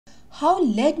how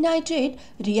lead nitrate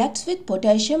reacts with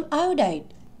potassium iodide.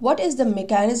 What is the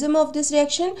mechanism of this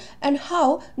reaction and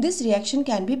how this reaction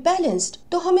can be balanced?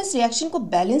 तो हम इस reaction को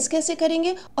balance कैसे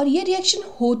करेंगे और ये रिएक्शन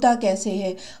होता कैसे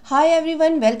है? Hi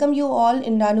everyone, welcome you all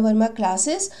in Ranu Verma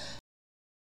classes.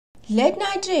 Lead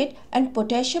nitrate and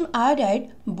potassium iodide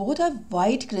both are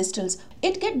white crystals.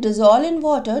 It get dissolved in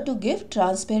water to give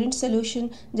transparent solution.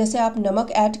 जैसे आप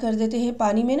नमक ऐड कर देते हैं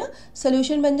पानी में ना,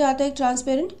 सोल्यूशन बन जाता है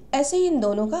ट्रांसपेरेंट, ऐसे ही इन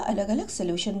दोनों का अलग अलग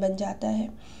सोल्यूशन बन जाता है।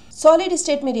 सॉलिड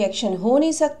स्टेट में रिएक्शन हो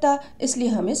नहीं सकता, इसलिए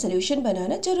हमें सोल्यूशन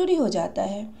बनाना जरूरी हो जाता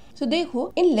है। तो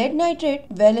देखो, इन lead nitrate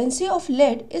valency of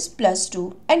lead is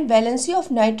 +2 and valency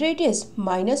of nitrate is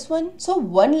 -1। So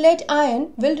 1 lead ion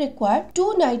will require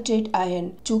 2 nitrate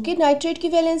ion. चूंकि नाइट्रेट की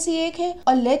वैलेंसी 1 है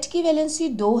और लेड की वैलेंसी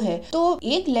 2 है, तो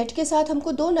एक लेड के साथ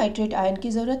हमको 2 नाइट्रेट आयन की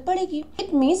जरूरत पड़ेगी।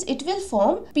 It means it will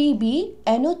form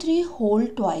PbNO3 whole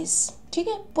twice. ठीक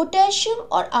है, पोटेशियम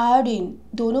और आयोडीन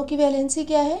दोनों की वैलेंसी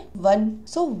क्या है? 1।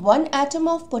 सो 1 atom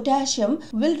of potassium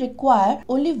will require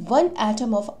only 1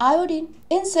 atom of iodine.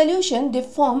 In solution, they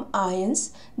form ions.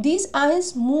 These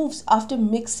ions moves after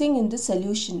mixing in the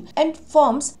solution and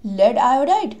forms lead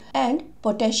iodide and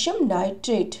potassium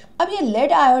nitrate. अब ये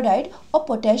lead iodide और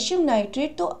potassium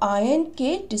nitrate तो ion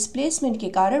के displacement के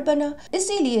कारण बना,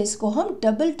 इसीलिए इसको हम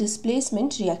डबल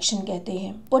डिस्प्लेसमेंट रिएक्शन कहते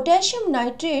हैं। Potassium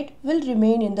nitrate will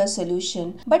remain in the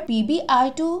solution, but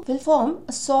PbI2 will form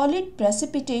a solid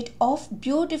precipitate of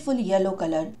beautiful yellow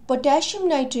color. Potassium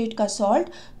nitrate का सॉल्ट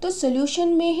तो सोल्यूशन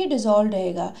में ही डिसॉल्व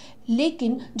रहेगा,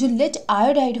 लेकिन जो लेड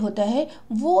आयोडाइड होता है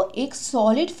वो एक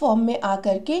सॉलिड फॉर्म में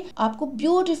आकर के आपको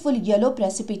ब्यूटीफुल येलो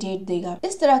प्रेसिपिटेट देगा।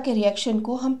 इस तरह के रिएक्शन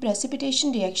को हम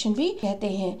प्रेसिपिटेशन रिएक्शन भी कहते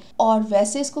हैं, और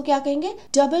वैसे इसको क्या कहेंगे?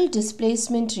 Double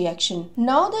displacement reaction.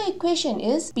 Now the equation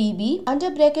is Pb under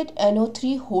bracket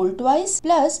NO3 whole twice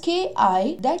plus Ki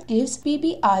that gives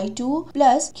PbI2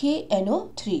 plus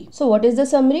KNO3. So what is the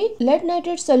summary? Lead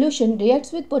nitrate solution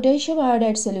reacts with potassium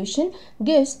iodide solution,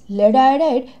 gives lead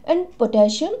iodide and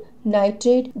potassium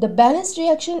nitrate. The balanced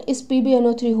reaction is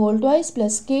PbNO3 whole twice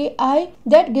plus Ki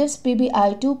that gives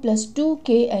PbI2 plus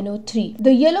 2KNO3.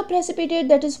 The yellow precipitate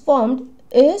that is formed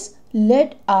is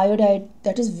lead iodide.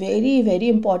 That is very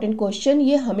important question.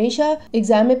 ये हमेशा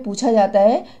exam में पूछा जाता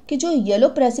है कि जो yellow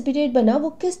precipitate बना वो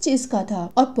किस चीज का था,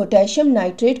 और पोटेशियम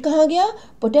नाइट्रेट कहाँ गया?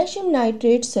 पोटेशियम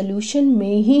नाइट्रेट सोल्यूशन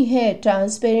में ही है,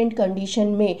 ट्रांसपेरेंट कंडीशन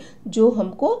में, जो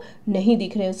हमको नहीं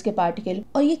दिख रहे उसके पार्टिकल।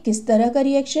 और ये किस तरह का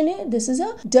रिएक्शन है? This is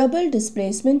a double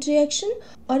displacement reaction,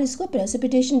 और इसको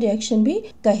प्रेसिपिटेशन रिएक्शन भी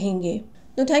कहेंगे।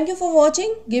 तो thank you for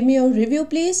watching. Give me your review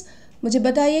please. मुझे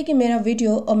बताइए कि मेरा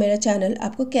वीडियो और मेरा चैनल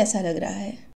आपको कैसा लग रहा है।